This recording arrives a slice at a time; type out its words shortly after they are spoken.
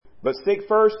But seek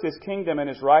first His kingdom and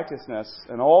His righteousness,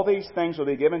 and all these things will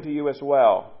be given to you as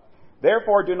well.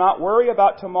 Therefore do not worry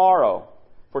about tomorrow,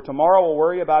 for tomorrow will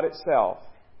worry about itself.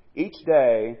 Each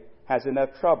day has enough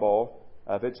trouble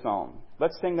of its own.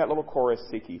 Let's sing that little chorus,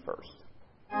 Seek Ye First.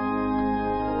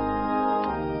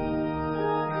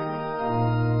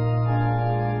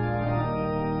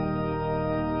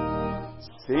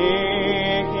 Seek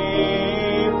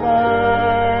ye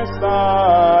first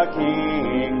the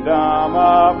kingdom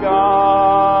of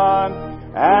God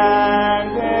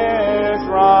and His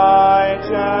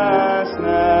righteousness,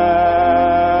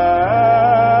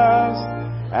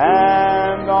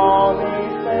 and all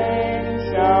these things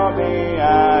shall be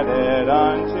added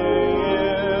unto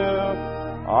you.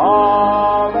 Alleluia,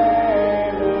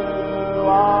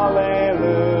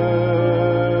 alleluia.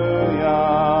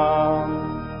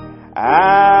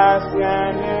 Ask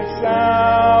and it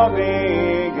shall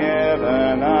be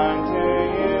given unto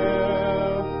you.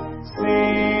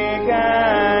 Seek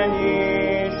and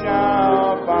ye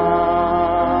shall find.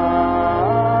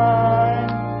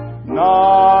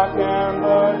 Knock and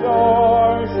the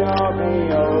door shall be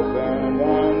opened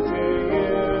unto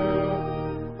you.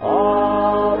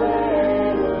 Alleluia,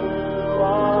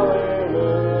 alleluia.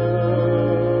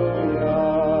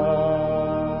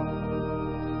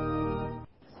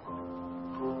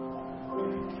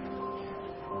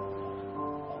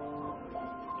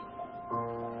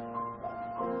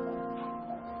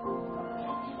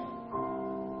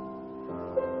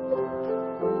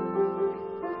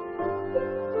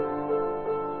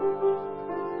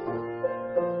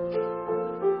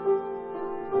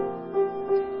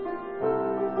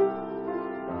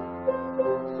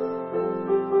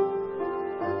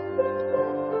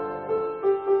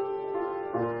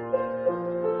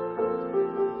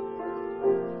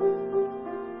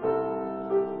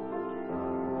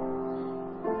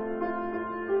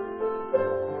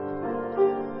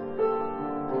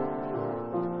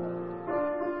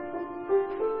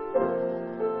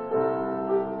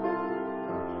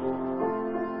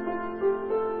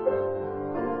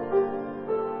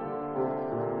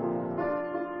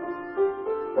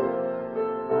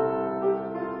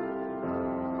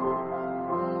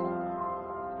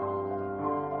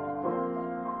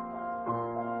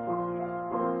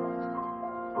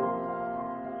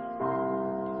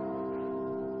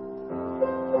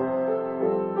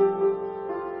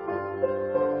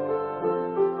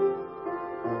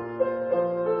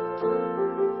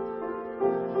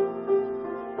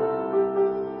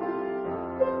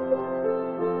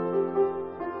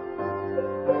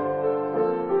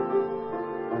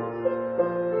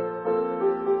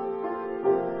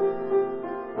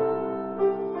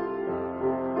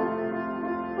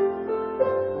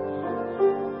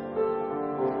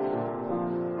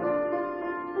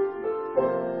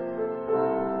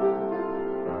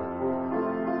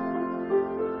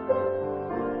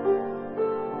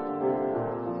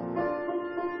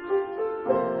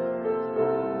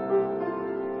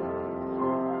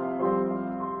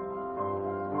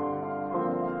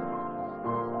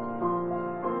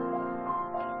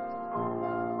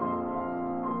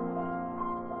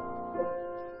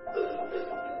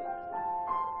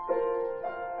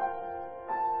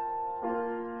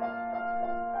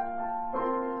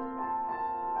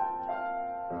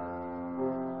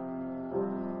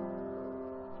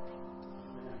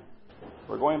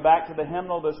 Going back to the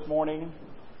hymnal this morning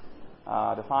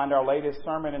to find our latest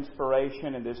sermon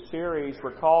inspiration in this series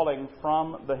we're calling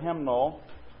From the Hymnal.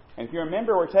 And if you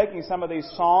remember, we're taking some of these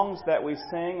songs that we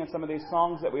sing and some of these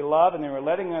songs that we love, and then we're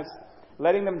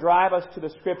letting them drive us to the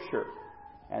Scripture.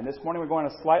 And this morning we're going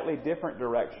a slightly different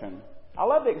direction. I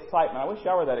love the excitement. I wish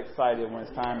y'all were that excited when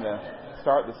it's time to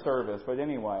start the service. But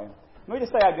anyway, let me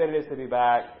just say how good it is to be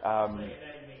back.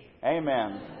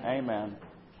 Amen. Amen.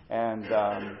 And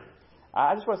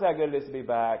I just want to say how good it is to be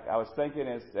back. I was thinking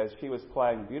as she was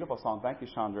playing, beautiful song. Thank you,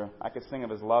 Chandra. I could sing of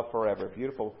His love forever.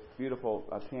 Beautiful, beautiful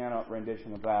piano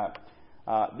rendition of that.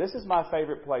 This is my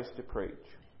favorite place to preach.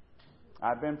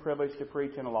 I've been privileged to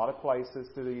preach in a lot of places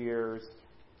through the years.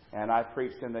 And I've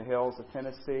preached in the hills of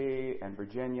Tennessee and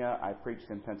Virginia. I've preached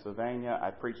in Pennsylvania.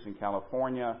 I've preached in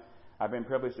California. I've been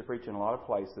privileged to preach in a lot of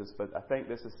places. But I think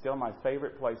this is still my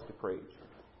favorite place to preach.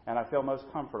 And I feel most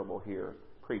comfortable here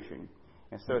preaching.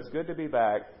 And so it's good to be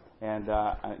back, and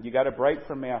you got a break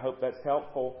from me. I hope that's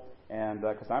helpful, and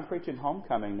because I'm preaching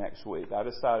homecoming next week, I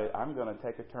decided I'm going to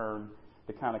take a turn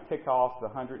to kind of kick off the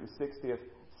 160th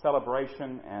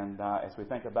celebration, and as we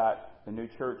think about the new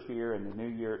church year and the new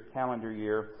year calendar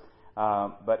year.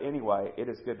 But anyway, it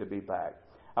is good to be back.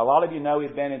 A lot of you know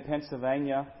we've been in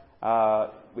Pennsylvania.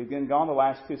 We've been gone the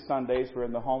last 2 Sundays. We're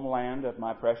in the homeland of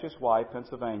my precious wife,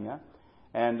 Pennsylvania.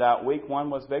 And week 1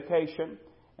 was vacation,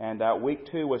 and week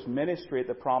 2 was ministry at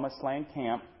the Promised Land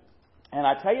Camp. And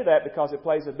I tell you that because it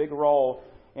plays a big role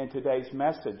in today's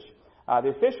message. The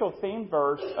official theme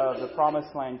verse of the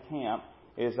Promised Land Camp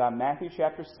is Matthew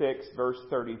chapter 6, verse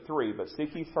 33. But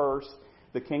seek ye first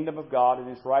the kingdom of God and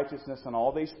His righteousness, and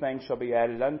all these things shall be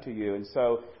added unto you. And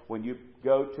so when you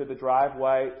go to the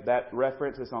driveway, that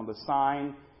reference is on the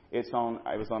sign. It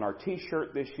was on our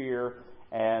T-shirt this year.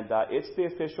 And it's the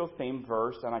official theme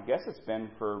verse, and I guess it's been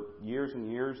for years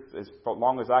and years, as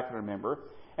long as I can remember.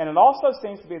 And it also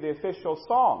seems to be the official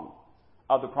song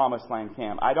of the Promised Land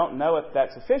Camp. I don't know if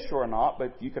that's official or not,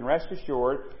 but you can rest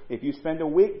assured, if you spend a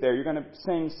week there, you're going to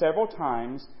sing several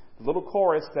times the little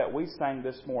chorus that we sang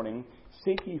this morning,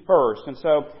 Seek Ye First. And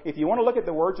so, if you want to look at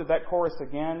the words of that chorus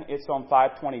again, it's on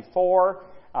 524.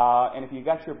 And if you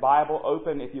got your Bible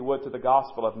open, if you would, to the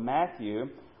Gospel of Matthew,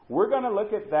 we're going to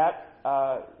look at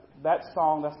that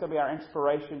song. That's going to be our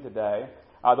inspiration today.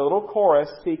 The little chorus,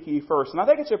 Seek Ye First. And I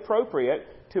think it's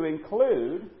appropriate to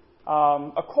include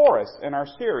a chorus in our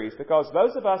series, because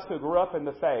those of us who grew up in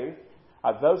the faith,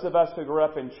 those of us who grew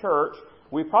up in church,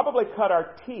 we probably cut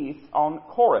our teeth on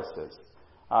choruses.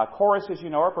 Choruses, you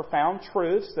know, are profound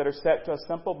truths that are set to a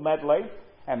simple medley.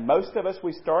 And most of us,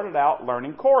 we started out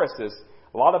learning choruses.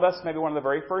 A lot of us, maybe one of the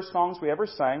very first songs we ever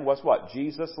sang was what?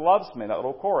 Jesus Loves Me, that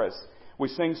little chorus. We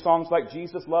sing songs like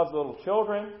Jesus Loves Little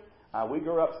Children. We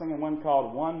grew up singing one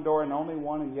called One Door and Only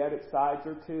One, and Yet Its Sides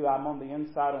Are Two. I'm on the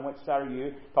inside, on which side are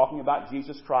you? Talking about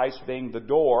Jesus Christ being the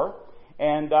door.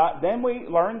 And then we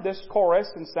learned this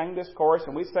chorus and sang this chorus,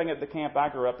 and we sang at the camp I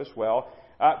grew up as well,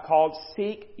 called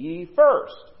Seek Ye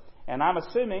First. And I'm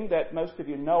assuming that most of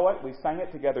you know it. We sang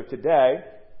it together today.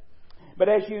 But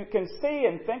as you can see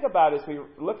and think about as we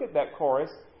look at that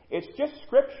chorus, it's just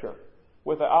Scripture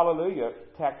with a hallelujah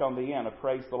tacked on the end, a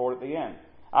praise the Lord at the end.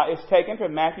 It's taken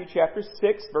from Matthew chapter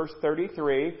 6, verse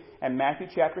 33, and Matthew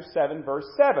chapter 7, verse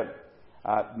 7.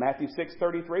 Matthew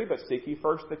 6:33, but seek ye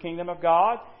first the kingdom of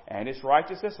God and His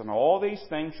righteousness, and all these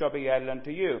things shall be added unto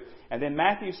you. And then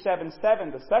Matthew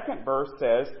 7:7, the second verse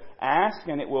says, ask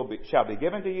and it shall be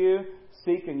given to you,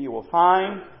 seek and you will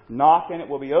find, knock and it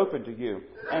will be open to you.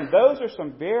 And those are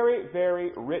some very,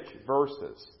 very rich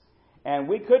verses. And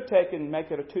we could take and make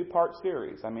it a two-part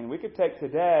series. I mean, we could take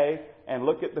today and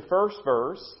look at the first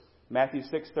verse, Matthew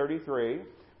 6:33.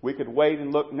 We could wait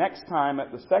and look next time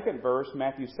at the second verse,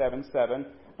 Matthew 7:7.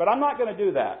 But I'm not going to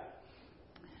do that.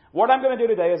 What I'm going to do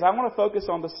today is I want to focus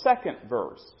on the second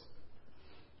verse.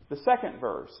 The second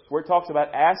verse, where it talks about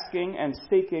asking and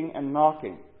seeking and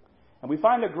knocking. And we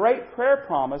find a great prayer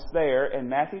promise there in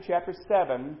Matthew chapter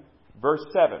 7, verse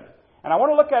 7. And I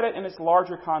want to look at it in its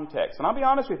larger context. And I'll be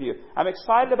honest with you, I'm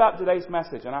excited about today's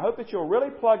message. And I hope that you'll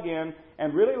really plug in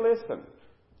and really listen.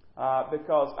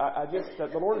 Because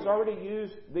the Lord has already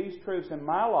used these truths in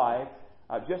my life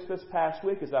just this past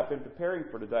week as I've been preparing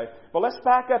for today. But let's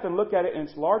back up and look at it in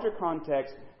its larger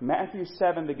context. Matthew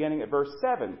 7, beginning at verse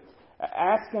 7.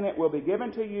 Ask and it will be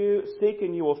given to you. Seek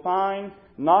and you will find.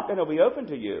 Knock and it will be open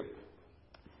to you.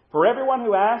 For everyone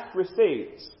who asks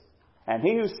receives. And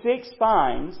he who seeks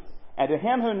finds. And to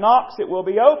him who knocks it will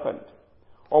be opened.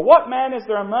 Or what man is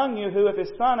there among you who, if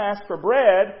his son asks for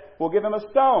bread, will give him a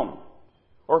stone?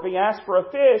 Or if he asks for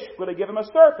a fish, will he give him a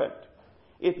serpent?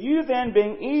 If you then,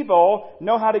 being evil,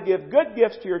 know how to give good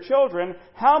gifts to your children,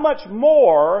 how much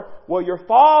more will your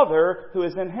Father who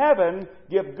is in heaven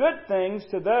give good things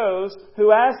to those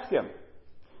who ask Him?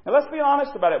 Now let's be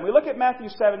honest about it. We look at Matthew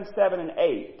 7, 7 and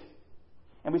 8.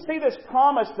 And we see this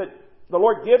promise that the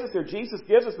Lord gives us, or Jesus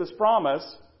gives us this promise.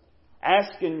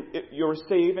 Ask and you'll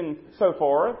receive, and so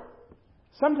forth.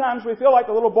 Sometimes we feel like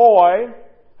a little boy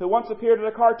who once appeared in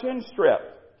a cartoon strip.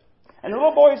 And the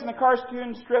little boy's in the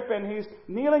cartoon strip, and he's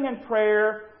kneeling in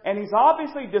prayer, and he's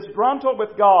obviously disgruntled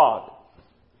with God.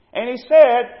 And he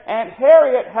said, Aunt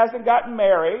Harriet hasn't gotten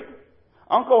married,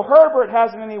 Uncle Herbert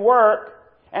hasn't any work,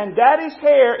 and Daddy's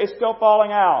hair is still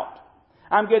falling out.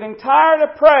 I'm getting tired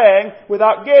of praying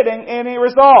without getting any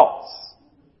results.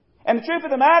 And the truth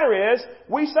of the matter is,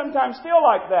 we sometimes feel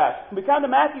like that. We come to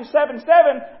Matthew 7:7,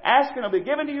 ask and it'll be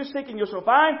given to you, seeking you shall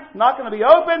find, knock and it'll be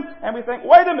open, and we think,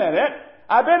 wait a minute,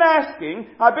 I've been asking,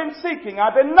 I've been seeking,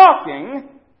 I've been knocking,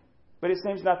 but it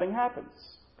seems nothing happens.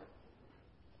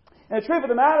 And the truth of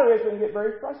the matter is, we can get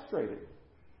very frustrated.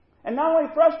 And not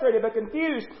only frustrated, but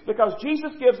confused, because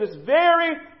Jesus gives this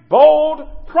very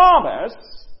bold promise,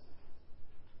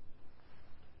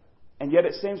 and yet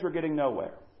it seems we're getting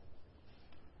nowhere.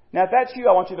 Now, if that's you,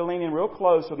 I want you to lean in real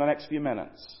close for the next few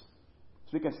minutes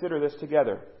as we consider this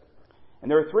together.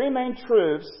 And there are three main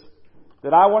truths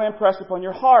that I want to impress upon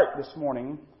your heart this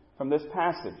morning from this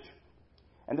passage.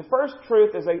 And the first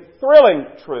truth is a thrilling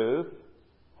truth,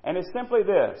 and it's simply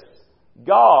this: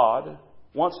 God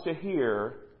wants to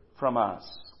hear from us.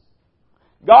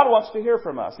 God wants to hear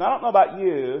from us. Now, I don't know about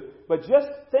you, but just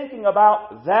thinking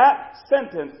about that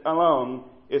sentence alone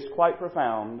is quite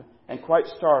profound and quite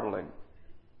startling.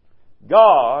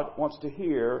 God wants to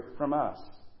hear from us.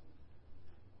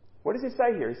 What does he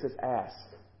say here? He says, ask,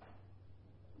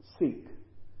 seek,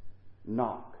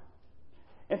 knock.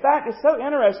 In fact, it's so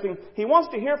interesting. He wants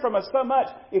to hear from us so much.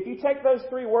 If you take those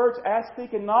three words, ask,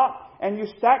 seek, and knock, and you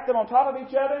stack them on top of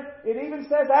each other, it even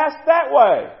says ask that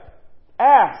way.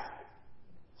 Ask,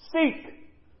 seek,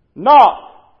 knock.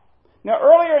 Now,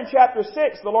 earlier in chapter 6,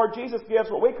 the Lord Jesus gives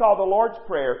what we call the Lord's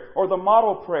Prayer, or the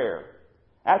model prayer.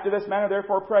 After this manner,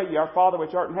 therefore, pray ye, Our Father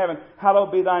which art in heaven,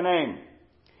 hallowed be thy name.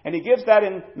 And he gives that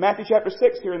in Matthew chapter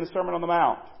 6 here in the Sermon on the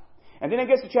Mount. And then he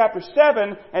gets to chapter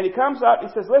 7, and he comes up, he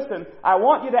says, listen, I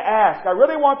want you to ask. I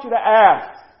really want you to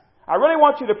ask. I really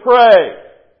want you to pray.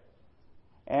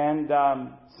 And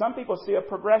some people see a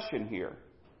progression here.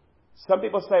 Some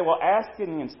people say, well,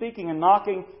 asking and seeking and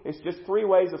knocking is just three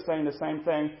ways of saying the same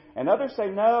thing. And others say,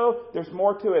 no, there's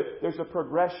more to it. There's a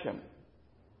progression.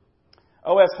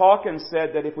 O.S. Hawkins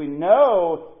said that if we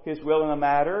know His will in a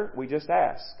matter, we just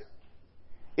ask.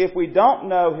 If we don't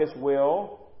know His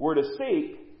will, we're to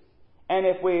seek. And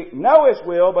if we know His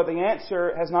will, but the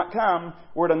answer has not come,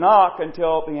 we're to knock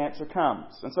until the answer comes.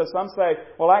 And so some say,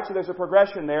 well, actually there's a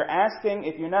progression there. Asking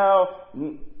if you know,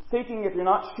 seeking if you're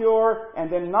not sure,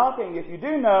 and then knocking if you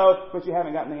do know, but you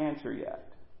haven't gotten the answer yet.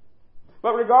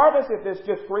 But regardless if there's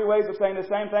just three ways of saying the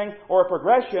same thing or a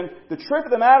progression, the truth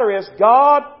of the matter is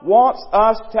God wants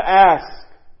us to ask.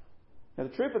 Now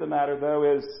the truth of the matter,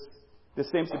 though, is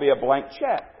this seems to be a blank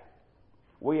check.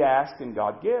 We ask and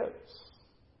God gives.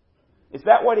 Is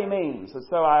that what He means? And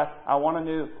so I want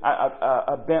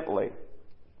a Bentley.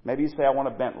 Maybe you say, I want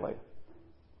a Bentley.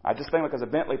 I just think because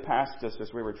a Bentley passed us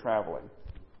as we were traveling.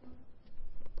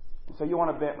 So you want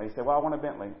a Bentley. You say, well, I want a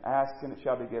Bentley. Ask and it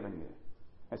shall be given you.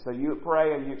 And so you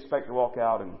pray and you expect to walk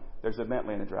out and there's a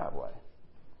Bentley in the driveway.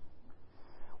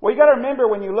 Well, you've got to remember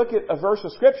when you look at a verse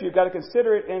of Scripture, you've got to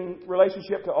consider it in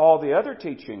relationship to all the other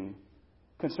teaching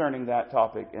concerning that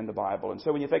topic in the Bible. And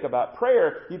so when you think about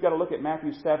prayer, you've got to look at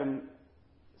Matthew 7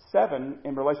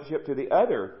 in relationship to the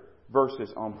other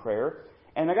verses on prayer.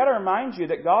 And I've got to remind you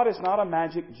that God is not a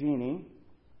magic genie.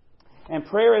 And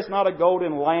prayer is not a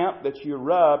golden lamp that you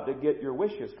rub to get your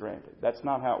wishes granted. That's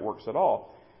not how it works at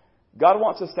all. God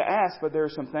wants us to ask, but there are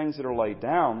some things that are laid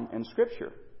down in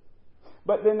Scripture.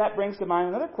 But then that brings to mind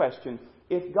another question.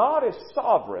 If God is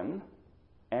sovereign,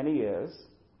 and He is,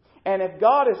 and if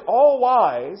God is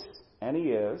all-wise, and He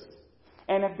is,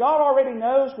 and if God already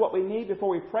knows what we need before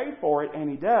we pray for it, and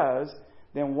He does,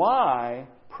 then why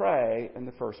pray in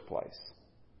the first place?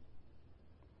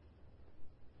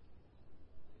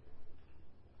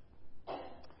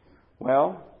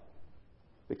 Well,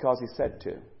 because He said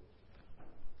to.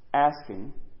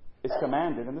 Asking is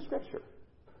commanded in the Scripture.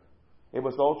 It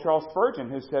was old Charles Spurgeon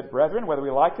who said, brethren, whether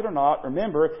we like it or not,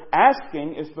 remember,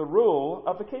 asking is the rule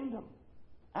of the kingdom.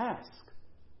 Ask.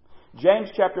 James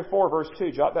chapter 4, verse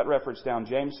 2, jot that reference down.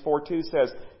 James 4:2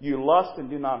 says, you lust and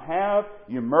do not have,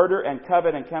 you murder and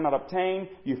covet and cannot obtain,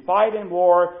 you fight in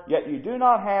war, yet you do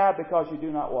not have because you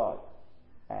do not what?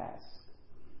 Ask.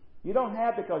 You don't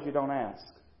have because you don't ask.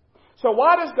 So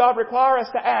why does God require us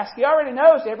to ask? He already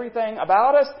knows everything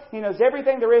about us. He knows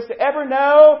everything there is to ever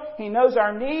know. He knows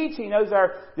our needs. He knows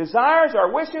our desires,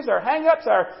 our wishes, our hang-ups,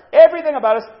 everything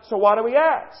about us. So why do we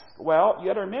ask? Well, you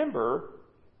got to remember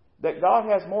that God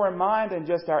has more in mind than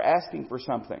just our asking for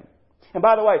something. And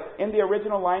by the way, in the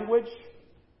original language,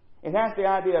 it has the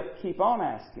idea of keep on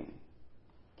asking,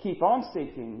 keep on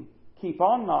seeking, keep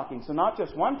on knocking. So not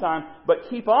just one time, but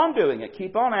keep on doing it.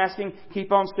 Keep on asking,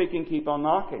 keep on seeking, keep on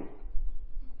knocking.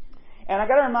 And I've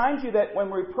got to remind you that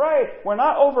when we pray, we're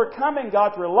not overcoming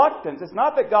God's reluctance. It's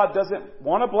not that God doesn't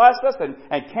want to bless us and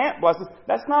can't bless us.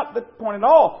 That's not the point at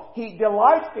all. He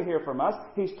delights to hear from us.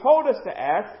 He's told us to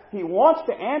ask. He wants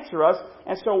to answer us.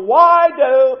 And so why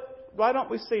don't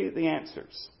we see the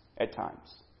answers at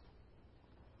times?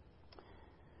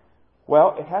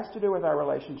 Well, it has to do with our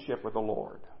relationship with the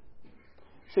Lord.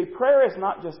 See, prayer is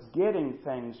not just getting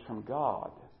things from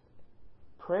God.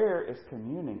 Prayer is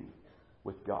communing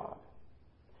with God.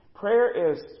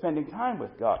 Prayer is spending time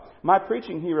with God. My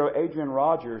preaching hero, Adrian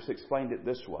Rogers, explained it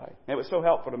this way. It was so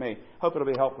helpful to me. Hope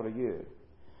it'll be helpful to you.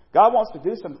 God wants to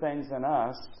do some things in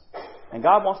us, and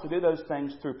God wants to do those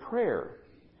things through prayer.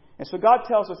 And so God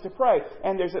tells us to pray.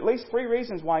 And there's at least three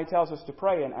reasons why He tells us to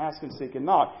pray and ask and seek and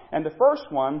knock. And the first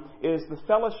one is the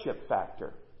fellowship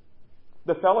factor.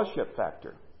 The fellowship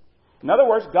factor. In other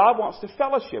words, God wants to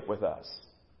fellowship with us.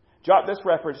 Jot this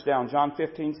reference down, John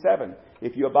 15:7.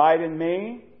 If you abide in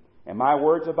me, and my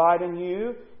words abide in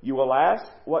you, you will ask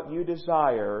what you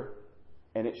desire,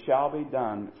 and it shall be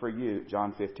done for you.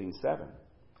 John 15:7.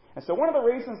 And so one of the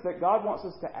reasons that God wants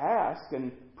us to ask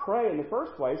and pray in the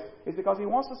first place is because He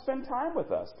wants to spend time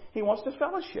with us. He wants to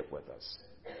fellowship with us.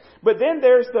 But then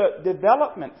there's the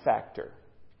development factor.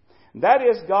 That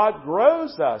is, God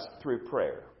grows us through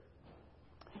prayer.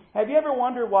 Have you ever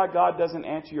wondered why God doesn't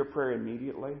answer your prayer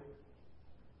immediately?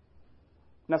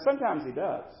 Now, sometimes He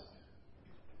does.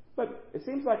 But it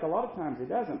seems like a lot of times He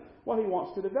doesn't. Well, He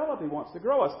wants to develop. He wants to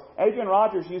grow us. Adrian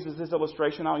Rogers uses this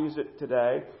illustration. I'll use it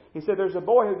today. He said there's a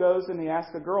boy who goes and he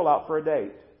asks a girl out for a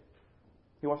date.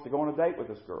 He wants to go on a date with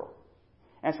this girl.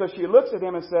 And so she looks at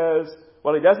him and says,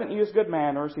 well, he doesn't use good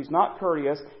manners. He's not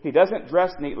courteous. He doesn't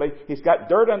dress neatly. He's got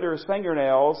dirt under his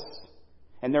fingernails.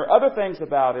 And there are other things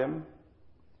about him.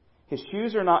 His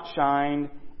shoes are not shined.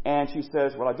 And she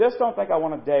says, well, I just don't think I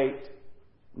want to date.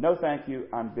 No, thank you.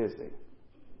 I'm busy.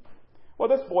 Well,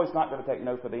 this boy's not going to take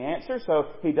no for the answer, so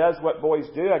he does what boys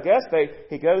do. I guess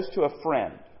he goes to a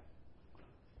friend.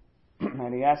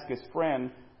 And he asks his friend,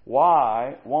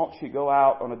 why won't you go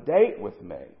out on a date with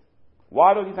me?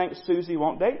 Why don't you think Susie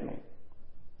won't date me?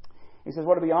 He says,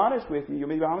 well, to be honest with you, you'll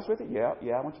be honest with it? Yeah,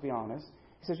 I want you to be honest.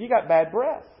 He says, you got bad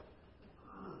breath.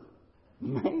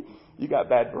 You got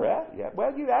bad breath? Yeah.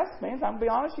 Well, you asked me, and I'm going to be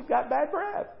honest, you've got bad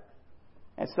breath.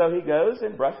 And so he goes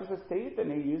and brushes his teeth,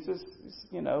 and he uses,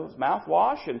 his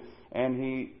mouthwash, and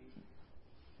he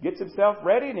gets himself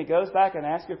ready, and he goes back and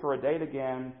asks her for a date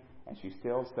again, and she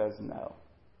still says no.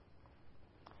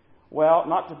 Well,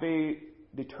 not to be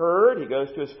deterred, he goes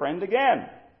to his friend again.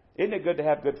 Isn't it good to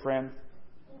have good friends?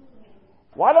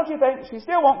 Why don't you think she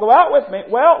still won't go out with me?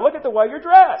 Well, look at the way you're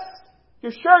dressed.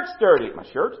 Your shirt's dirty. My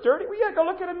shirt's dirty? Well, yeah, go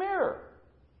look in a mirror.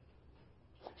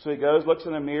 So he goes, looks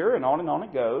in the mirror, and on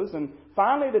it goes. And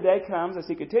finally the day comes, as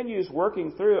he continues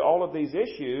working through all of these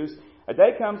issues, a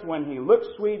day comes when he looks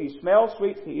sweet, he smells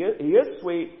sweet, he is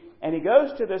sweet, and he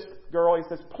goes to this girl, he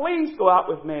says, please go out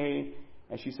with me.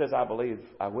 And she says, I believe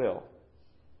I will.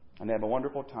 And they have a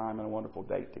wonderful time and a wonderful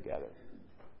date together.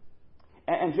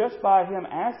 And just by him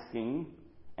asking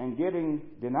and getting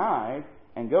denied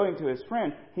and going to his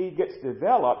friend, he gets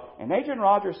developed. And Adrian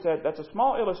Rogers said that's a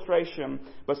small illustration,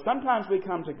 but sometimes we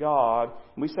come to God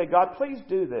and we say, God, please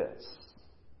do this.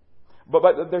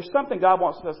 But there's something God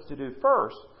wants us to do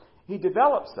first. He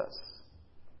develops us.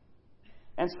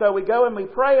 And so we go and we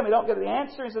pray and we don't get the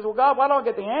answer. He says, well, God, why don't I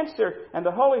get the answer? And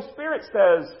the Holy Spirit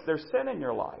says, there's sin in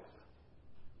your life.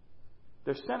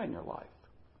 There's sin in your life.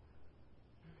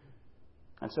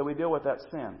 And so we deal with that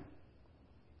sin.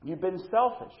 You've been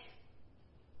selfish.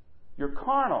 You're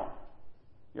carnal.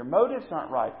 Your motives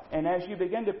aren't right. And as you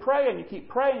begin to pray and you keep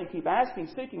praying, you keep asking,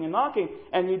 seeking, and knocking,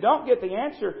 and you don't get the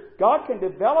answer, God can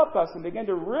develop us and begin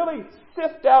to really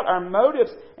sift out our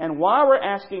motives and why we're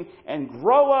asking and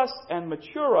grow us and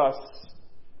mature us.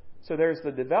 So there's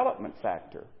the development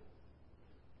factor.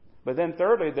 But then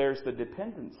thirdly, there's the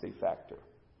dependency factor.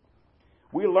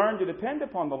 We learn to depend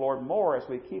upon the Lord more as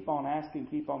we keep on asking,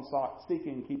 keep on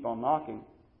seeking, keep on knocking.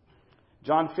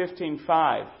 John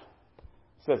 15:5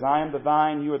 says, I am the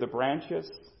vine, you are the branches.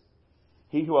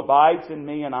 He who abides in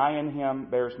me and I in him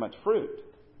bears much fruit.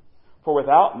 For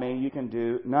without me you can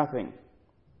do nothing.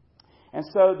 And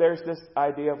so there's this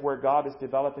idea of where God is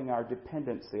developing our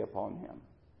dependency upon Him.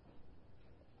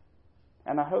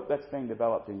 And I hope that's being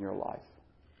developed in your life.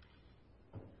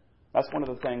 That's one of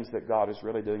the things that God is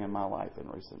really doing in my life in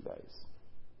recent days.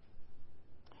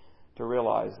 To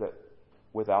realize that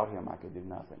without Him I could do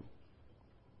nothing.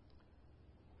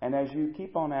 And as you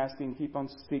keep on asking, keep on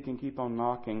seeking, keep on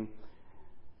knocking,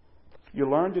 you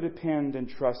learn to depend and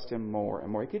trust Him more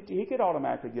and more. He could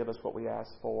automatically give us what we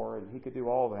ask for, and He could do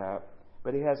all that.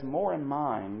 But He has more in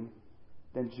mind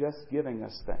than just giving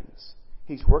us things.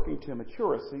 He's working to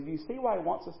mature us. So do you see why He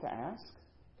wants us to ask?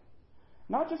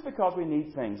 Not just because we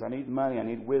need things. I need money, I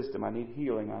need wisdom, I need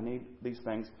healing, I need these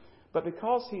things. But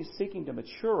because He's seeking to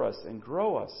mature us and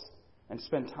grow us and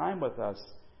spend time with us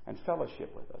and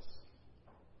fellowship with us.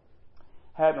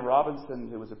 Haddon Robinson,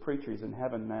 who was a preacher, he's in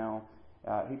heaven now.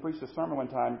 He preached a sermon one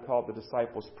time called The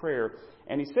Disciples' Prayer.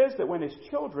 And he says that when his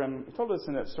children, he told us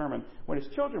in that sermon, when his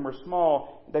children were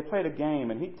small, they played a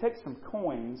game. And he'd take some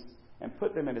coins and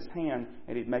put them in his hand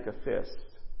and he'd make a fist.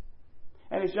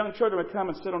 And his young children would come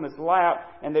and sit on his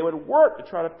lap and they would work to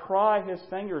try to pry his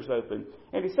fingers open.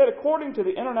 And he said, according to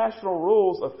the international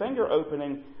rules of finger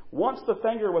opening, once the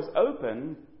finger was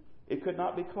open, it could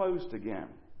not be closed again.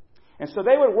 And so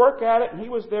they would work at it, and he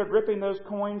was there gripping those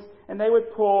coins, and they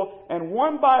would pull, and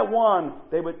one by one,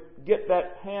 they would get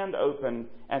that hand open,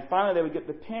 and finally they would get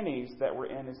the pennies that were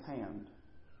in his hand.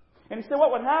 And he said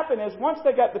what would happen is once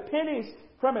they got the pennies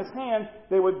from his hand,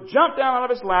 they would jump down out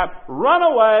of his lap, run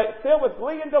away, filled with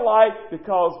glee and delight,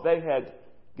 because they had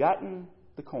gotten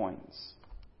the coins.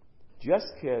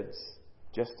 Just kids,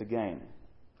 just a game.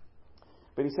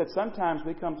 But he said sometimes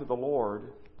we come to the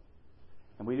Lord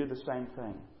and we do the same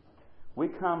thing. We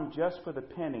come just for the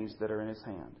pennies that are in his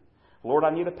hand. Lord,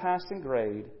 I need a passing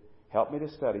grade. Help me to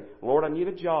study. Lord, I need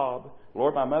a job.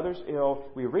 Lord, my mother's ill.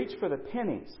 We reach for the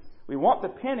pennies. We want the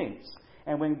pennies.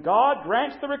 And when God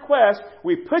grants the request,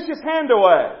 we push his hand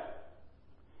away.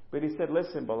 But he said,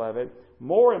 listen, beloved,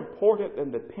 more important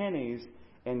than the pennies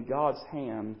in God's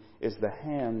hand is the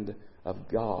hand of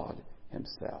God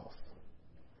himself.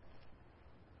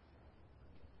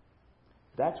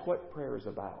 That's what prayer is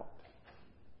about.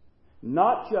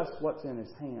 Not just what's in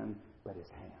his hand, but his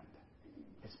hand,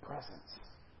 his presence,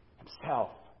 himself.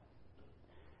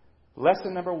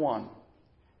 Lesson number 1.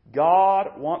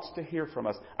 God wants to hear from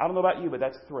us. I don't know about you, but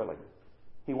that's thrilling.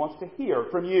 He wants to hear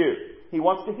from you. He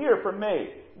wants to hear from me.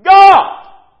 God,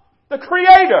 the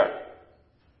Creator.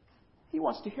 He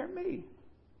wants to hear me.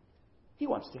 He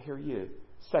wants to hear you.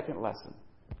 Second lesson.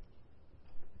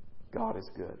 God is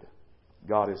good.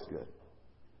 God is good.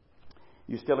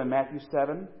 You still in Matthew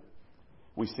 7?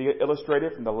 We see it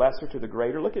illustrated from the lesser to the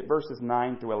greater. Look at verses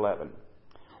 9 through 11.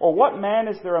 Or what man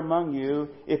is there among you,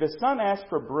 if his son asks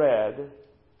for bread,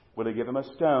 will he give him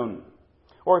a stone?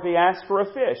 Or if he asks for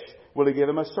a fish, will he give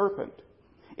him a serpent?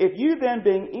 If you then,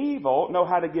 being evil, know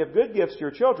how to give good gifts to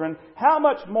your children, how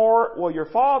much more will your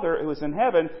Father who is in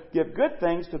heaven give good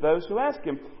things to those who ask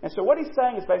him? And so what he's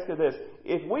saying is basically this.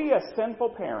 If we as sinful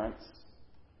parents,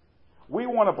 we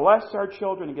want to bless our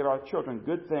children and give our children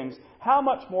good things, how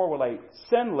much more will a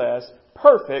sinless,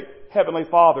 perfect Heavenly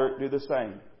Father do the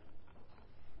same?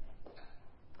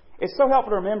 It's so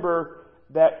helpful to remember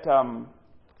that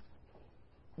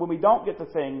when we don't get the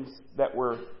things that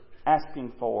we're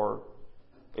asking for,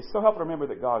 it's so helpful to remember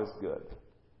that God is good.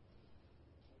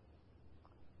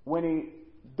 When he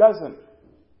doesn't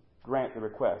grant the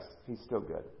request, he's still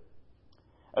good.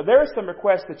 There are some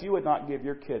requests that you would not give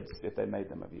your kids if they made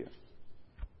them of you.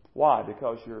 Why?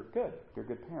 Because you're good. You're a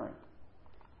good parent.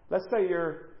 Let's say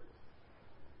your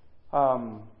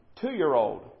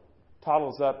 2-year-old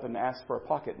toddles up and asks for a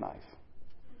pocket knife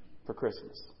for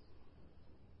Christmas.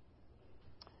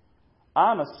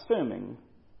 I'm assuming,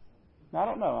 I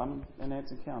don't know, I'm in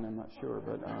Anson County, I'm not sure,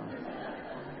 but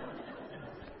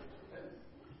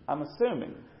I'm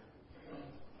assuming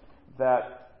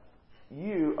that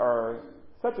you are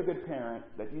such a good parent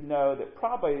that you know that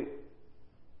probably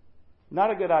not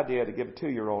a good idea to give a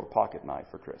 2-year-old a pocket knife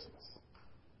for Christmas.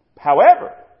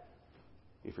 However,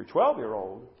 if your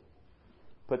 12-year-old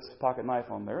puts a pocket knife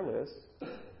on their list,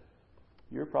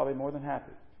 you're probably more than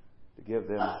happy to give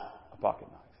them a pocket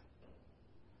knife.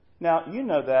 Now, you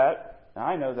know that, and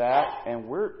I know that, and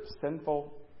we're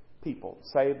sinful people,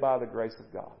 saved by the grace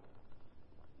of God.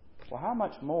 Well, how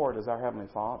much more does our Heavenly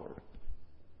Father,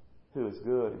 who is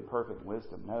good and perfect in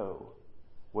wisdom, know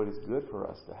what is good for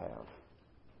us to have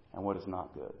and what is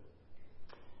not good?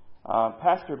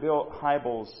 Pastor Bill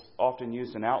Hybels often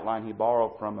used an outline he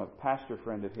borrowed from a pastor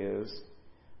friend of his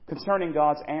concerning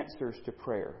God's answers to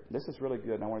prayer. This is really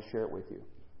good, and I want to share it with you.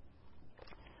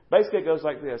 Basically, it goes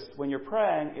like this. When you're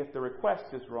praying, if the request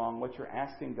is wrong, what you're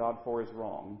asking God for is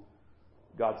wrong,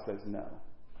 God says no.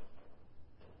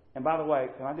 And by the way,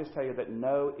 can I just tell you that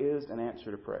no is an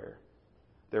answer to prayer?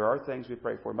 There are things we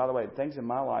pray for. And by the way, things in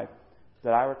my life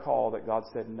that I recall that God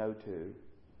said no to.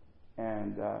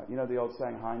 And you know the old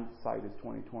saying, hindsight is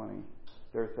 20/20.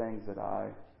 There are things that I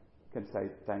can say,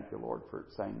 thank you, Lord, for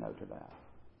saying no to that.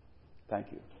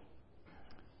 Thank you.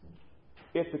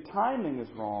 If the timing is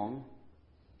wrong,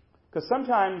 because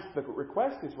sometimes the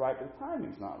request is right, but the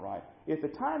timing's not right. If the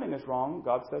timing is wrong,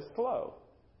 God says flow.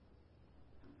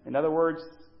 In other words,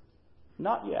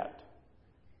 not yet.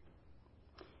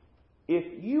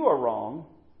 If you are wrong,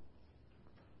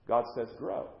 God says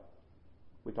grow.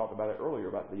 We talked about it earlier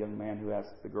about the young man who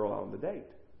asked the girl out on the date.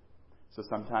 So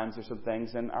sometimes there's some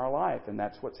things in our life, and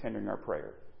that's what's hindering our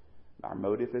prayer. Our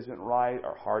motive isn't right,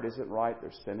 our heart isn't right,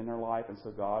 there's sin in our life, and so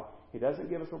God, He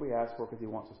doesn't give us what we ask for because He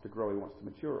wants us to grow, He wants to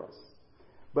mature us.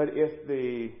 But if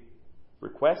the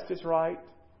request is right,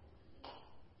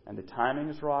 and the timing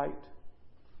is right,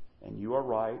 and you are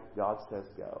right, God says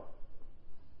go.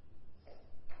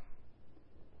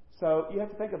 So you have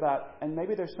to think about, and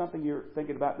maybe there's something you're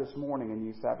thinking about this morning, and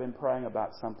you say, I've been praying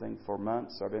about something for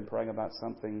months, or I've been praying about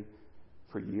something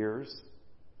for years.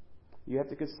 you have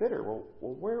to consider, well,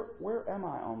 where am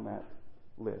I on that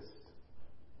list?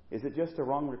 Is it just a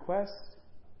wrong request?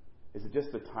 Is it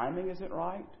just the timing isn't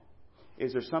right?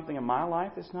 Is there something in my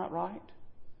life that's not right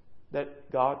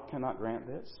that God cannot grant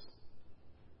this?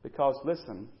 Because,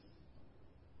 listen,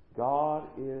 God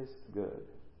is good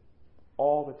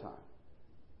all the time.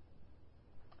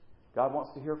 God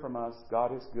wants to hear from us.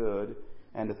 God is good.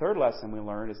 And the third lesson we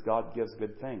learn is God gives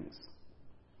good things.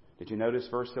 Did you notice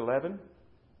verse 11?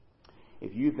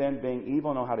 If you then, being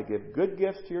evil, know how to give good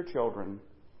gifts to your children,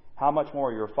 how much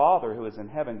more your Father who is in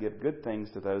heaven give good things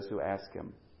to those who ask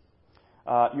Him.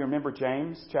 You remember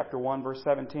James chapter 1 verse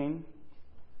 17?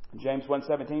 James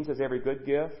 1:17 says, every good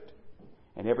gift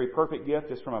and every perfect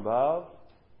gift is from above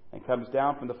and comes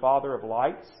down from the Father of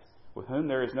lights, with whom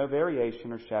there is no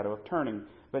variation or shadow of turning.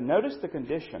 But notice the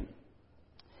condition.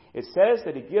 It says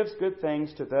that He gives good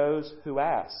things to those who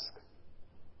ask.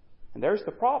 And there's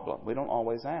the problem. We don't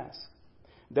always ask.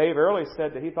 Dave Earley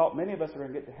said that he thought many of us are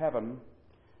going to get to heaven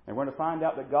and we're going to find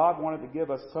out that God wanted to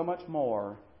give us so much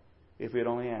more if we had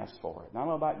only asked for it. And I don't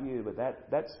know about you, but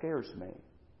that scares me.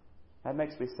 That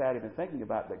makes me sad even thinking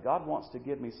about that God wants to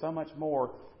give me so much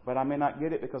more, but I may not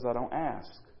get it because I don't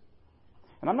ask.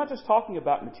 And I'm not just talking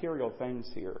about material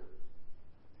things here.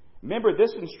 Remember,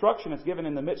 this instruction is given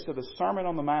in the midst of the Sermon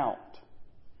on the Mount.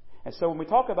 And so when we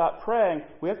talk about praying,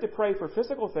 we have to pray for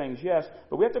physical things, yes,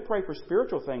 but we have to pray for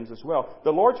spiritual things as well.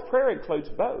 The Lord's Prayer includes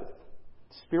both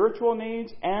spiritual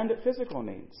needs and physical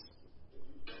needs.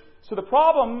 So the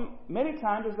problem many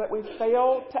times is that we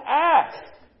fail to ask.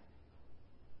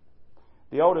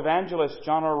 The old evangelist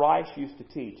John R. Rice used to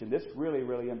teach, and this really,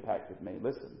 really impacted me.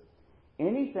 Listen,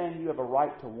 anything you have a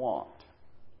right to want,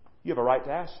 you have a right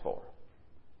to ask for.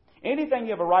 Anything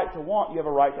you have a right to want, you have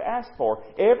a right to ask for.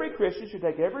 Every Christian should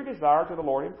take every desire to the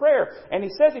Lord in prayer. And he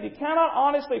says if you cannot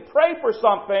honestly pray for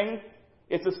something,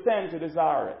 it's a sin to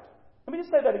desire it. Let me just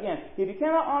say that again. If you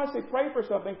cannot honestly pray for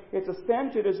something, it's a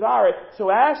sin to desire it. So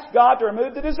ask God to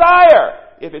remove the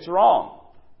desire if it's wrong.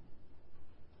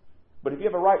 But if you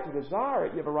have a right to desire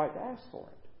it, you have a right to ask for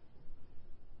it.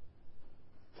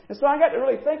 And so I got to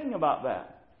really thinking about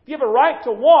that. If you have a right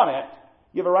to want it,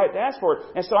 you have a right to ask for it.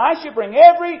 And so I should bring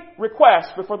every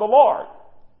request before the Lord.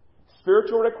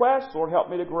 Spiritual requests, Lord, help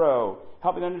me to grow.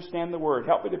 Help me to understand the Word.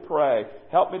 Help me to pray.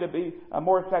 Help me to be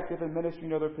more effective in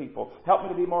ministering to other people. Help me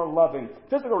to be more loving.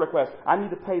 Physical requests, I need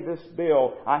to pay this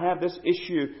bill. I have this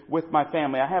issue with my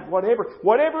family. I have whatever.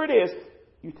 Whatever it is,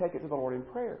 you take it to the Lord in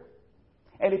prayer.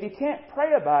 And if you can't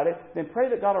pray about it, then pray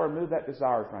that God will remove that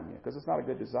desire from you, because it's not a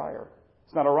good desire.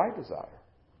 It's not a right desire.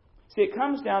 See, it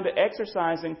comes down to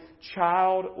exercising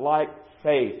childlike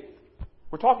faith.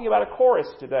 We're talking about a chorus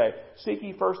today. Seek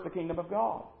ye first the kingdom of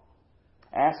God.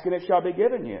 Ask and it shall be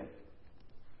given you.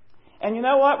 And you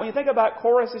know what? When you think about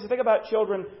choruses, you think about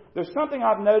children, there's something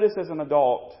I've noticed as an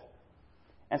adult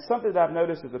and something that I've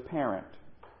noticed as a parent.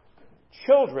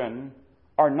 Children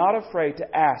are not afraid to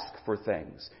ask for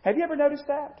things. Have you ever noticed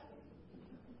that?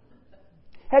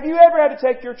 Have you ever had to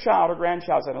take your child or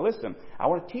grandchild and say, listen, I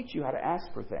want to teach you how to ask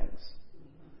for things?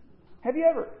 Have you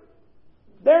ever?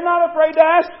 They're not afraid to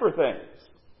ask for things.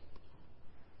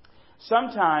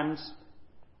 Sometimes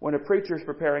when a preacher is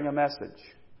preparing a message,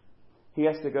 he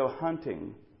has to go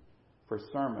hunting for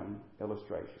sermon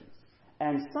illustrations.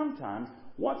 And sometimes,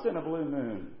 once in a blue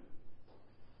moon,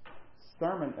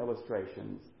 sermon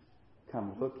illustrations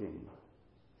come looking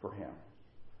for him.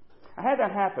 I had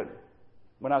that happen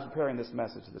when I was preparing this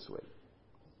message this week.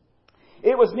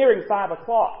 It was nearing 5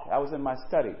 o'clock. I was in my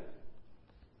study.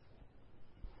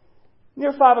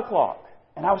 Near 5 o'clock.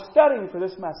 And I was studying for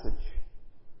this message.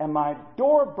 And my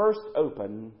door bursts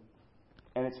open,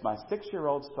 and it's my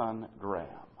 6-year-old son, Graham.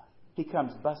 He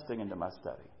comes busting into my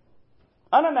study.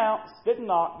 Unannounced, didn't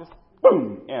knock, just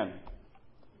boom, in.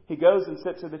 He goes and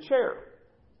sits in the chair.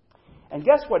 And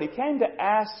guess what? He came to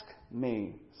ask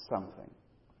me something.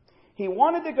 He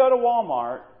wanted to go to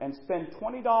Walmart and spend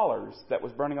 $20 that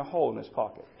was burning a hole in his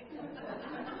pocket.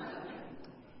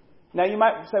 Now you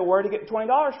might say, where did he get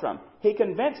 $20 from? He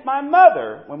convinced my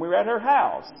mother when we were at her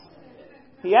house.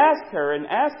 He asked her,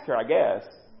 I guess,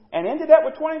 and ended up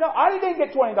with $20. I didn't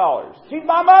get $20. She's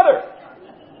my mother.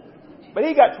 But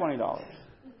he got $20.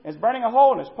 It's burning a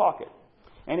hole in his pocket.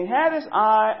 And he had his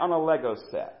eye on a Lego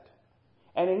set.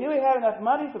 And he knew he had enough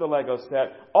money for the Lego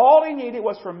set. All he needed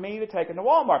was for me to take him to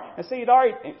Walmart. And see, he'd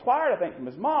already inquired, I think, from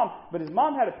his mom, but his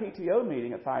mom had a PTO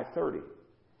meeting at 5:30.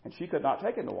 And she could not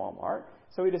take him to Walmart.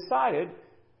 So he decided,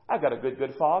 I've got a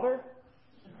good father.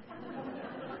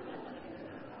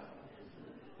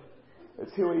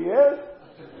 That's who he is.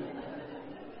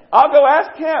 I'll go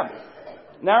ask him.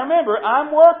 Now remember,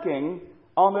 I'm working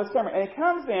on this sermon. And he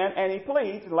comes in and he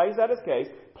pleads and lays out his case.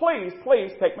 Please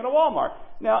take me to Walmart.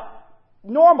 Now,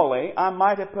 normally I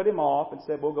might have put him off and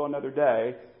said, we'll go another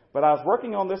day. But I was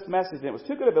working on this message and it was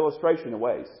too good of illustration to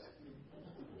waste.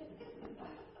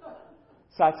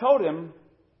 So I told him,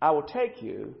 I will take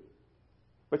you,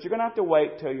 but you're going to have to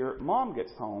wait till your mom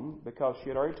gets home because she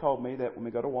had already told me that when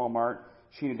we go to Walmart,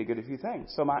 she needed to get a few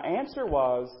things. So my answer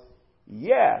was,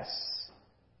 yes,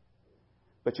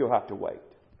 but you'll have to wait.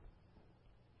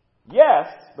 Yes,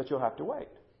 but you'll have to wait.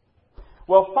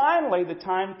 Well, finally, the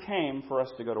time came for us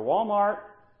to go to Walmart,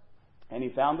 and he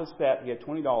found the set. He had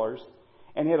 $20,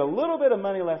 and he had a little bit of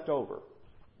money left over.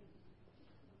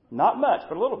 Not much,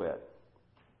 but a little bit.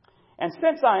 And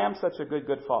since I am such a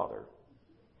good father,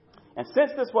 and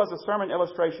since this was a sermon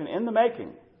illustration in the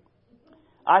making,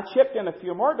 I chipped in a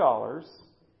few more dollars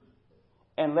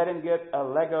and let him get a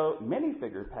Lego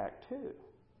minifigure pack too.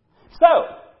 So,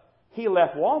 he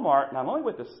left Walmart not only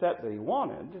with the set that he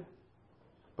wanted,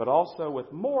 but also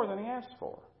with more than he asked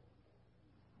for.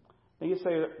 Now you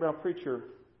say, well, preacher,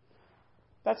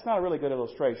 that's not a really good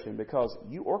illustration because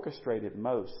you orchestrated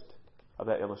most of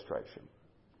that illustration.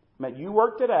 I mean, you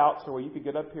worked it out so you could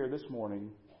get up here this morning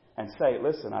and say,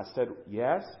 listen, I said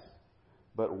yes,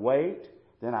 but wait.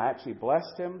 Then I actually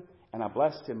blessed him, and I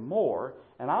blessed him more.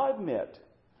 And I'll admit,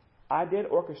 I did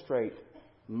orchestrate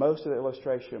most of the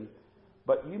illustration,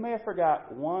 but you may have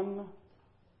forgot one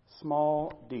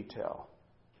small detail.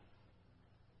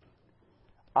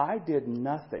 I did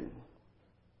nothing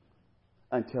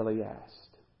until he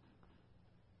asked.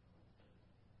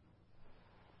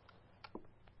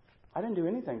 I didn't do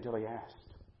anything until he asked.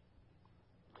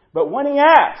 But when he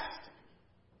asked,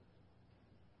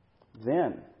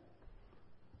 then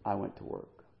I went to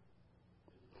work.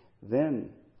 Then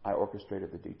I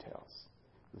orchestrated the details.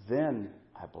 Then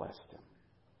I blessed him.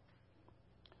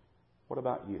 What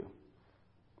about you?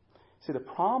 See, the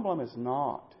problem is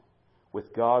not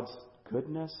with God's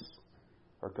goodness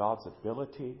or God's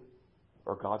ability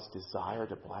or God's desire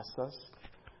to bless us.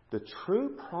 The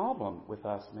true problem with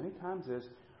us many times is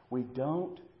we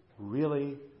don't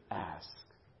really ask.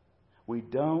 We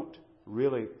don't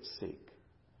really seek.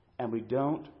 And we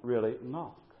don't really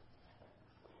knock.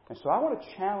 And so I want to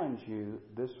challenge you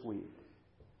this week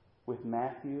with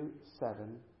Matthew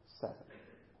 7:7.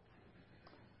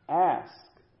 Ask,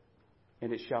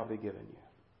 and it shall be given you.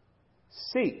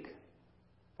 Seek,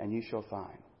 and you shall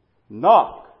find.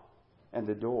 Knock, and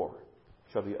the door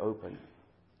shall be opened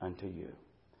unto you.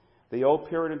 The old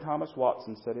Puritan Thomas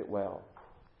Watson said it well.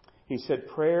 He said,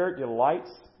 prayer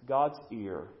delights God's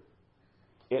ear.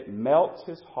 It melts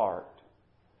his heart.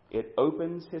 It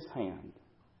opens his hand.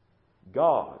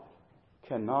 God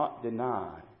cannot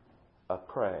deny a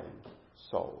praying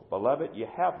soul. Beloved, you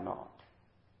have not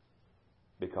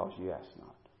because you ask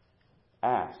not.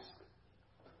 Ask,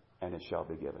 and it shall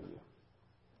be given you.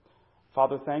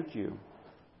 Father, thank you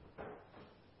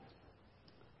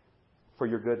for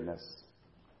your goodness.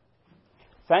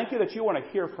 Thank you that you want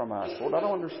to hear from us. Lord, I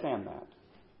don't understand that.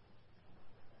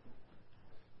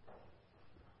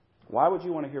 Why would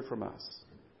you want to hear from us?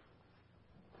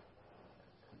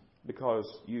 Because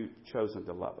you've chosen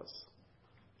to love us.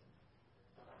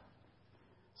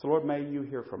 So, Lord, may you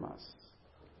hear from us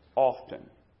often,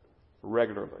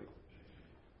 regularly.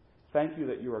 Thank you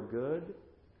that you are good.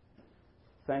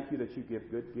 Thank you that you give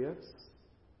good gifts.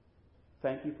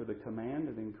 Thank you for the command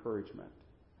and encouragement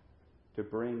to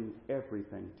bring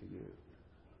everything to you.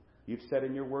 You've said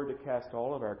in your word to cast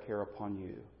all of our care upon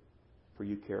you, for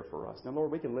you care for us. Now,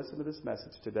 Lord, we can listen to this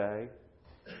message today.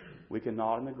 We can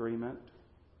nod in agreement.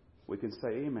 We can say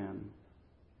amen.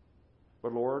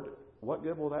 But, Lord, what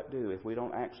good will that do if we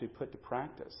don't actually put to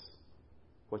practice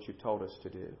what you've told us to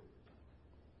do?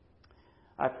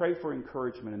 I pray for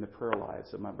encouragement in the prayer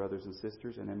lives of my brothers and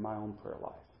sisters and in my own prayer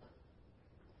life.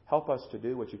 Help us to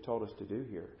do what you told us to do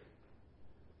here.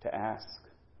 To ask,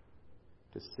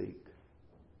 to seek,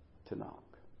 to knock.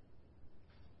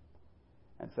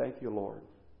 And thank you, Lord,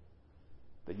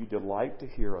 that you delight to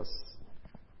hear us.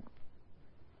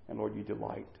 And Lord, you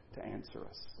delight to answer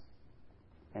us.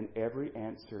 And every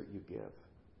answer you give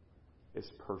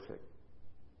is perfect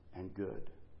and good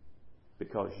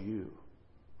because you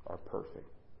are perfect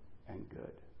and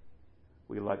good.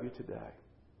 We love you today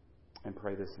and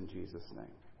pray this in Jesus' name.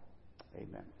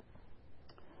 Amen.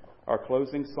 Our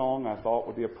closing song I thought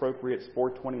would be appropriate. It's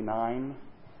 429,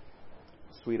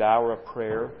 Sweet Hour of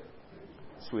Prayer.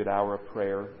 Sweet Hour of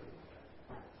Prayer.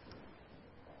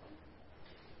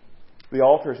 The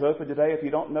altar is open today. If you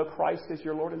don't know Christ as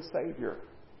your Lord and Savior,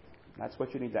 that's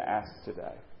what you need to ask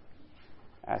today.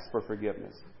 Ask for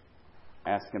forgiveness.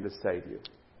 Ask Him to save you.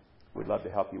 We'd love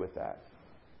to help you with that.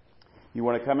 You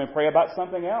want to come and pray about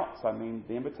something else? I mean,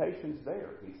 the invitation's there.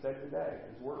 He said today,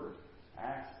 His Word,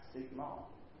 ask, seek, knock.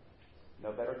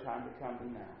 No better time to come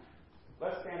than now.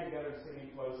 Let's stand together and sing in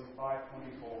closing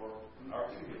 429,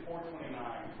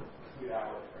 Sweet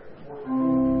Hour of Prayer.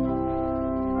 429.